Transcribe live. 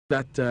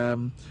that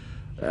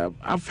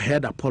I've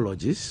heard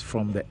apologies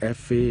from the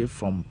FA,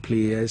 from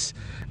players,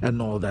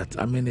 and all that.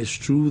 I mean, it's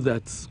true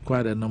that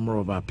quite a number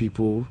of our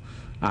people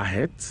are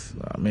hurt.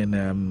 I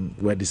mean,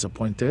 we're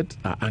disappointed,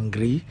 are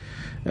angry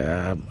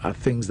at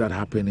things that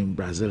happen in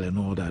Brazil and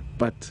all that.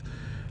 But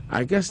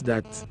I guess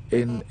that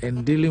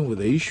in dealing with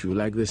the issue,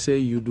 like they say,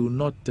 you do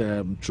not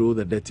throw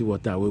the dirty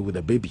water away with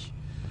a baby.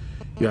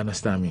 You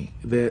understand me?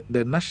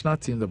 The national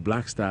team, the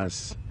Black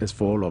Stars, is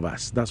for all of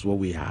us. That's what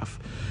we have.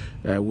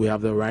 We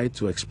have the right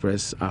to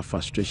express our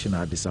frustration,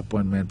 our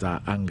disappointment,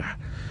 our anger.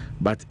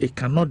 But it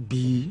cannot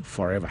be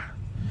forever.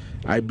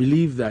 I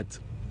believe that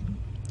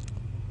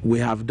we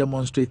have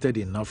demonstrated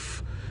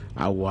enough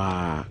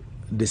our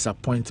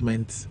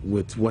disappointment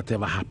with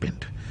whatever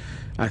happened.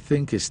 I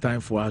think it's time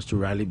for us to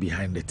rally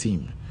behind the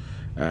team.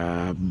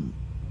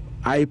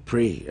 I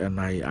pray, and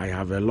I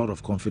have a lot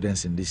of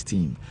confidence in this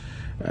team.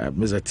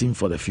 It's a team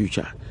for the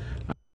future.